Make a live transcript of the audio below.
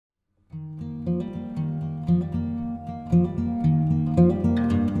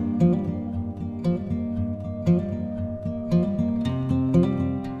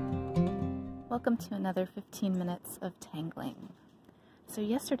to another 15 minutes of tangling. So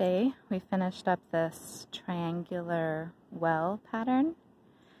yesterday we finished up this triangular well pattern,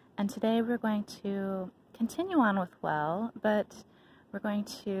 and today we're going to continue on with well, but we're going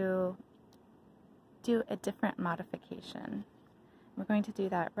to do a different modification. We're going to do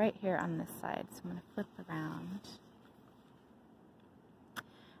that right here on this side, so I'm going to flip around.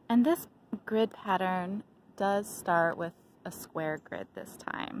 And this grid pattern does start with a square grid this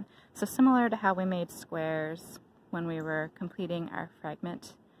time. So similar to how we made squares when we were completing our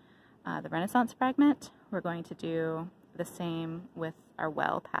fragment, the Renaissance fragment, we're going to do the same with our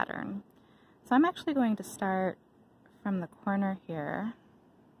well pattern. So I'm actually going to start from the corner here,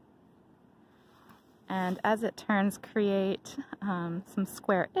 and as it turns, create some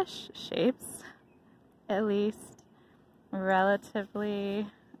square-ish shapes, at least relatively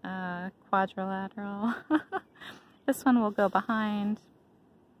quadrilateral. This one will go behind.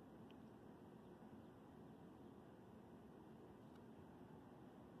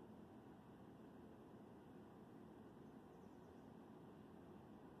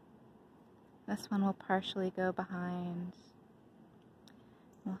 This one will partially go behind.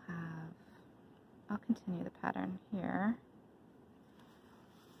 We'll have, I'll continue the pattern here.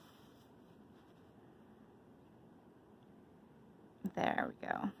 There we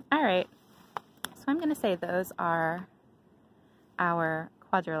go. All right. So I'm going to say those are our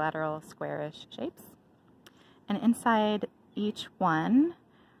quadrilateral squarish shapes. And inside each one,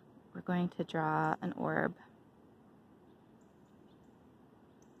 we're going to draw an orb.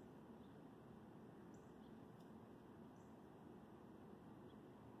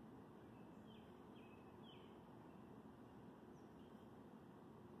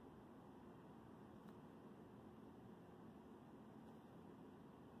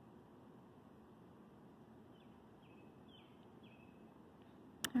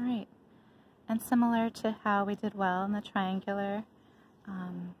 All right, and similar to how we did well in the triangular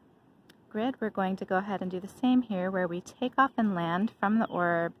grid, we're going to go ahead and do the same here, where we take off and land from the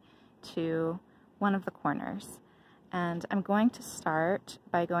orb to one of the corners. And I'm going to start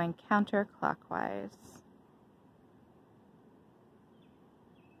by going counterclockwise.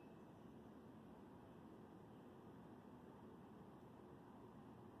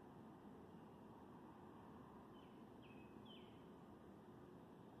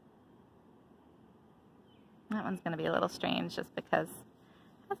 That one's going to be a little strange just because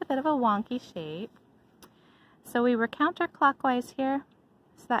it has a bit of a wonky shape. So we were counterclockwise here,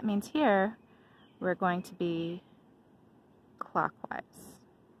 so that means here we're going to be clockwise.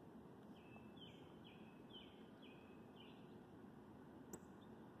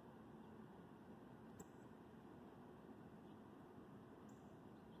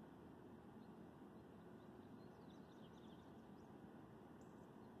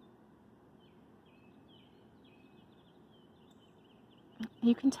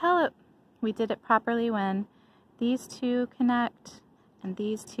 You can tell we did it properly when these two connect and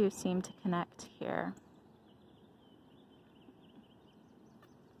these two seem to connect here.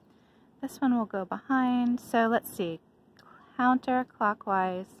 This one will go behind. So let's see,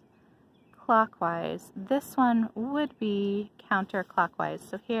 counterclockwise, clockwise. This one would be counterclockwise.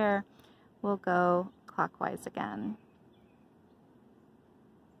 So here we'll go clockwise again.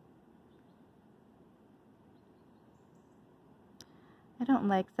 I don't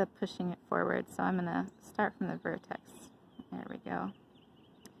like the pushing it forward, so I'm going to start from the vertex. There we go.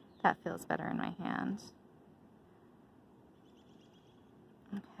 That feels better in my hand.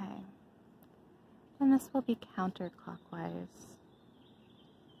 Okay. And this will be counterclockwise.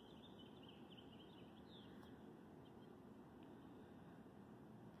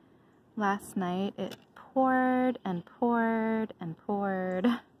 Last night it poured and poured and poured.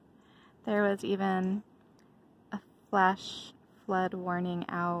 There was even a flash flood warning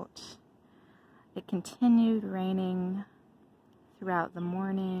out. It continued raining throughout the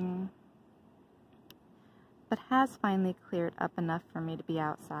morning, but has finally cleared up enough for me to be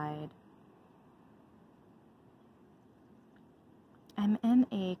outside. I'm in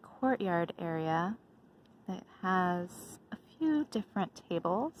a courtyard area that has a few different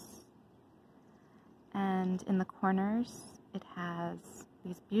tables, and in the corners it has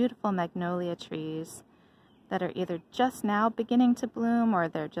these beautiful magnolia trees that are either just now beginning to bloom or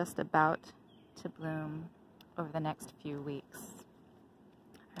they're just about to bloom over the next few weeks.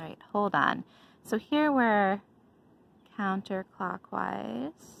 All right, hold on. So here we're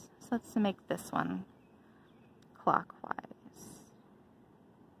counterclockwise. So let's make this one clockwise.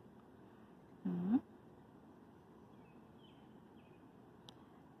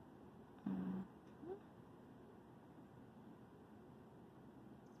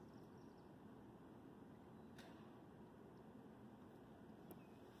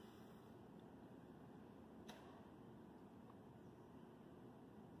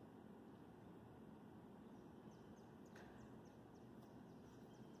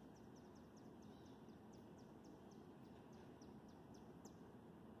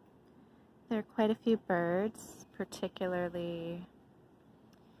 There are quite a few birds, particularly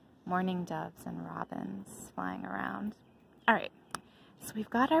mourning doves and robins flying around. All right, so we've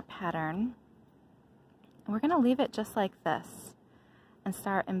got our pattern. We're going to leave it just like this and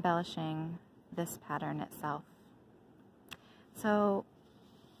start embellishing this pattern itself. So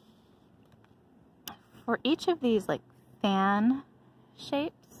for each of these like fan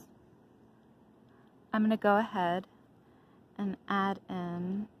shapes, I'm going to go ahead and add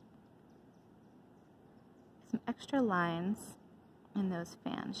in some extra lines in those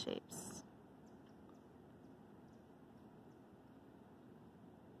fan shapes.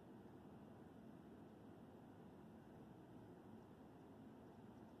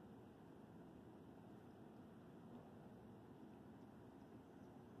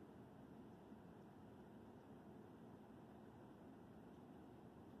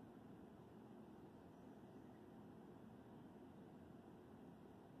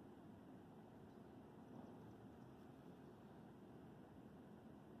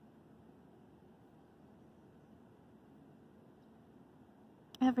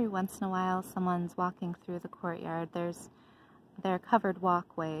 Every once in a while, someone's walking through the courtyard. There are covered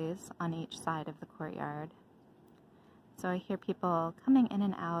walkways on each side of the courtyard. So I hear people coming in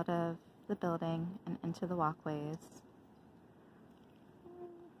and out of the building and into the walkways.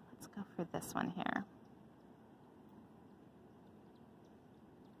 Let's go for this one here.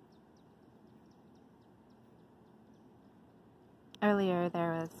 Earlier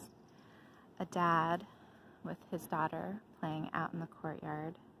there was a dad with his daughter playing out in the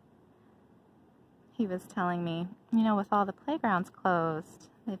courtyard. He was telling me, you know, with all the playgrounds closed,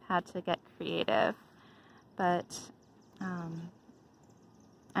 they've had to get creative. But I'm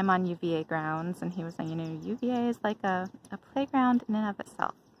on UVA grounds, and he was saying, you know, UVA is like a playground in and of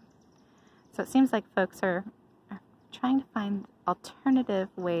itself. So it seems like folks are trying to find alternative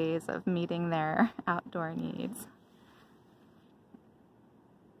ways of meeting their outdoor needs.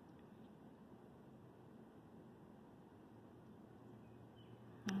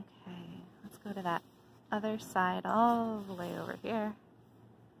 Okay, let's go to that other side all the way over here.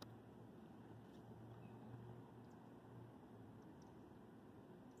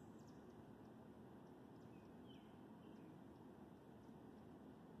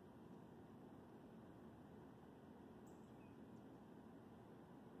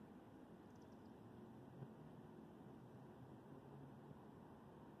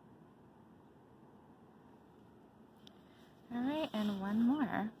 All right, and one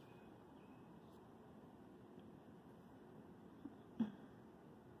more.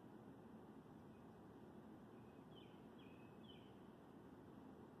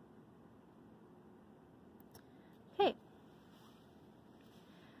 Okay.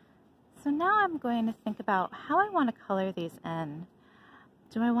 So now I'm going to think about how I want to color these in.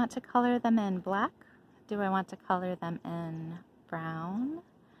 Do I want to color them in black? Do I want to color them in brown?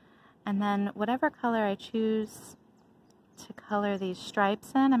 And then whatever color I choose to color these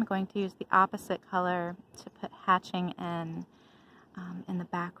stripes in, I'm going to use the opposite color to put hatching in the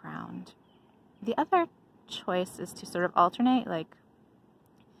background. The other choice is to sort of alternate, like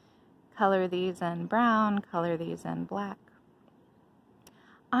color these in brown, color these in black.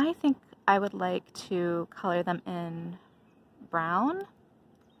 I think I would like to color them in brown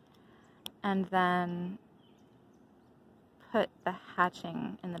and then put the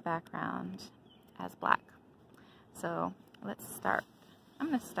hatching in the background as black. So let's start. I'm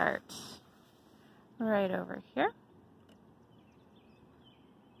going to start right over here.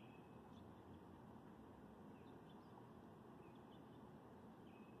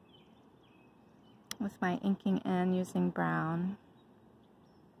 With my inking in using brown.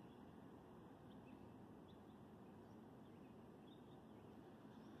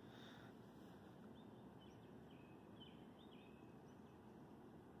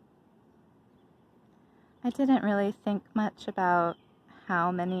 I didn't really think much about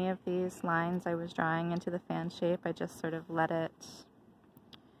how many of these lines I was drawing into the fan shape. I just sort of let it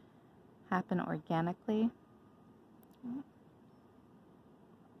happen organically.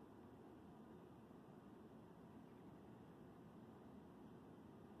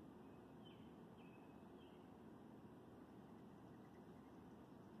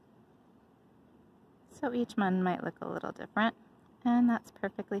 So each one might look a little different, and that's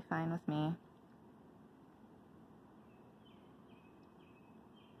perfectly fine with me.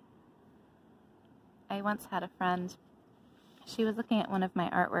 I once had a friend, she was looking at one of my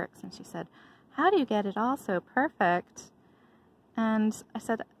artworks and she said, "How do you get it all so perfect?" And I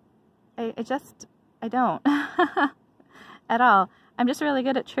said, I don't at all. I'm just really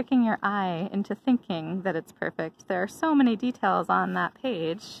good at tricking your eye into thinking that it's perfect. There are so many details on that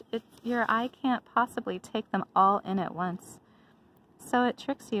page. Your eye can't possibly take them all in at once. So it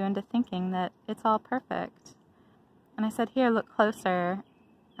tricks you into thinking that it's all perfect. And I said, here, look closer.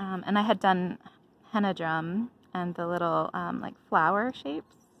 And I had done henna drum and the little like flower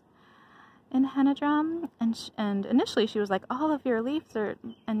shapes in henna drum. And initially she was like, all of your leaves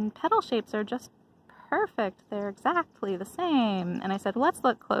and petal shapes are just perfect. They're exactly the same. And I said, let's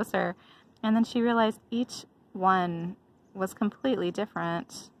look closer. And then she realized each one was completely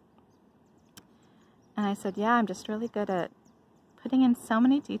different. And I said, yeah, I'm just really good at putting in so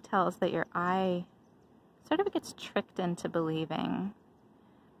many details that your eye sort of gets tricked into believing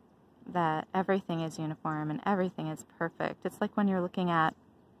that everything is uniform and everything is perfect. It's like when you're looking at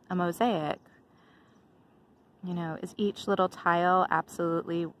a mosaic. You know, is each little tile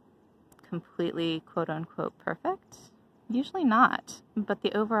absolutely completely quote-unquote perfect? Usually not, but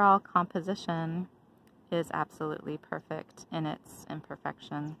the overall composition is absolutely perfect in its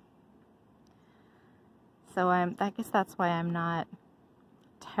imperfection. So I guess that's why I'm not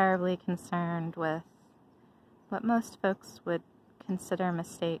terribly concerned with what most folks would consider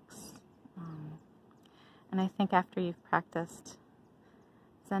mistakes. And I think after you've practiced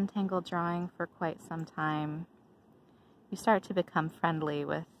Zentangle drawing for quite some time, you start to become friendly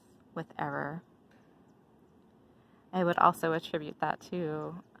with error. I would also attribute that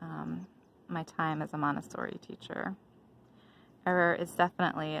to my time as a Montessori teacher. Error is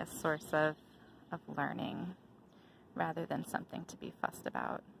definitely a source of learning rather than something to be fussed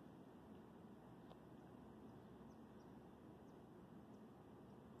about.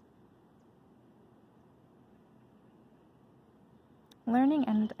 Learning,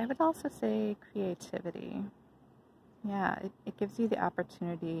 and I would also say creativity. Yeah, it gives you the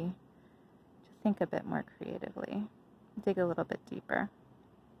opportunity to think a bit more creatively, dig a little bit deeper.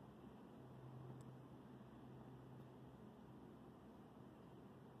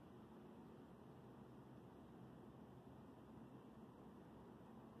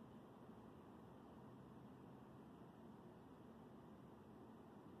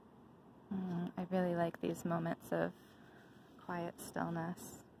 I really like these moments of quiet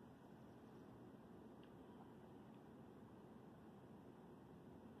stillness.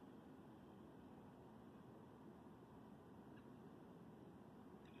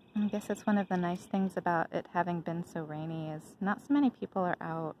 I guess it's one of the nice things about it having been so rainy is not so many people are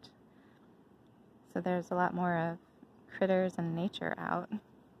out. So there's a lot more of critters and nature out.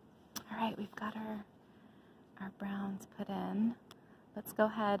 All right, we've got our browns put in. Let's go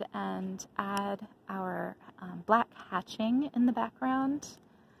ahead and add our black hatching in the background.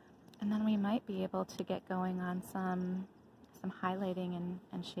 And then we might be able to get going on some highlighting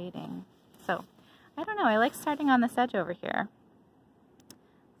and shading. So, I don't know, I like starting on this edge over here.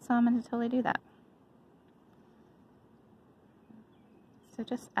 So I'm going to totally do that. So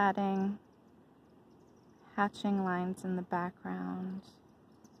just adding hatching lines in the background.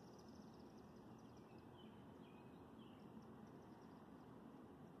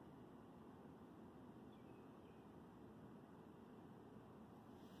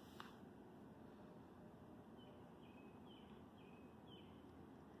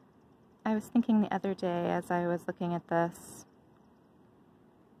 I was thinking the other day as I was looking at this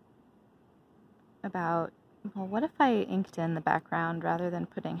about, well, what if I inked in the background rather than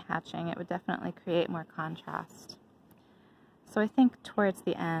putting hatching? It would definitely create more contrast. So I think towards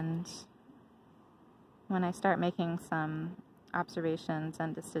the end, when I start making some observations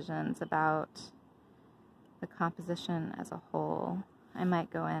and decisions about the composition as a whole, I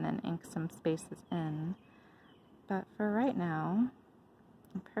might go in and ink some spaces in. But for right now,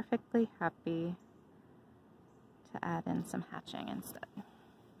 I'm perfectly happy to add in some hatching instead.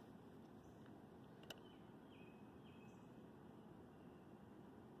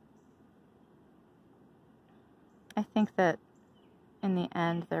 I think that in the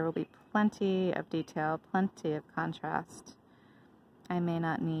end there will be plenty of detail, plenty of contrast. I may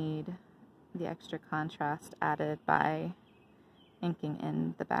not need the extra contrast added by inking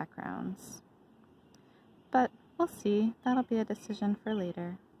in the backgrounds. But we'll see. That'll be a decision for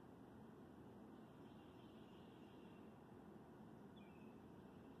later.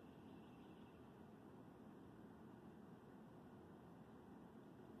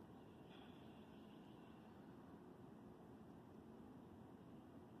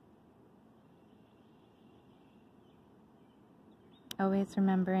 Always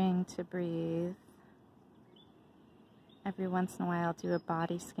remembering to breathe. Every once in a while, do a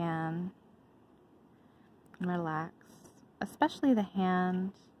body scan and relax, especially the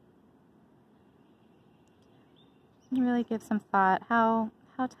hand. you really give some thought. How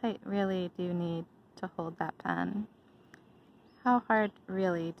tight really do you need to hold that pen? How hard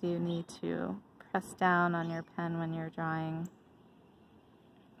really do you need to press down on your pen when you're drawing?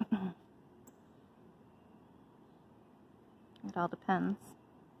 It all depends.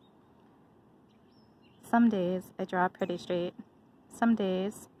 Some days I draw pretty straight. Some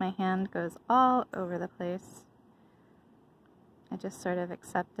days my hand goes all over the place. I just sort of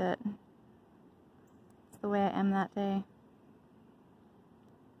accept it. It's the way I am that day.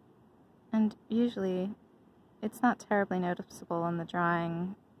 And usually it's not terribly noticeable in the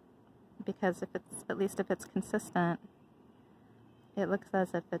drawing, because at least if it's consistent, it looks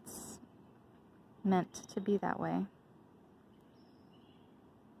as if it's meant to be that way.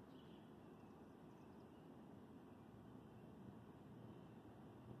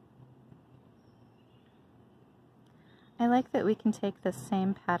 I like that we can take this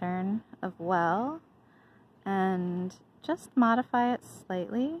same pattern of well and just modify it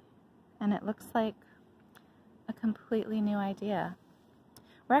slightly, and it looks like a completely new idea.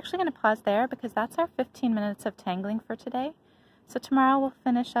 We're actually going to pause there because that's our 15 minutes of tangling for today. So tomorrow we'll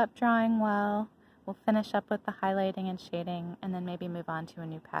finish up drawing well, we'll finish up with the highlighting and shading, and then maybe move on to a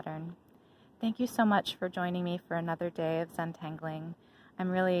new pattern. Thank you so much for joining me for another day of Zentangling. I'm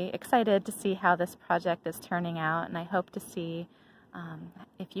really excited to see how this project is turning out, and I hope to see,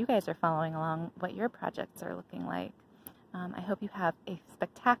 if you guys are following along, what your projects are looking like. I hope you have a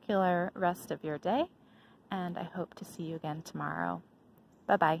spectacular rest of your day, and I hope to see you again tomorrow.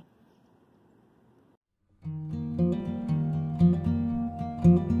 Bye-bye.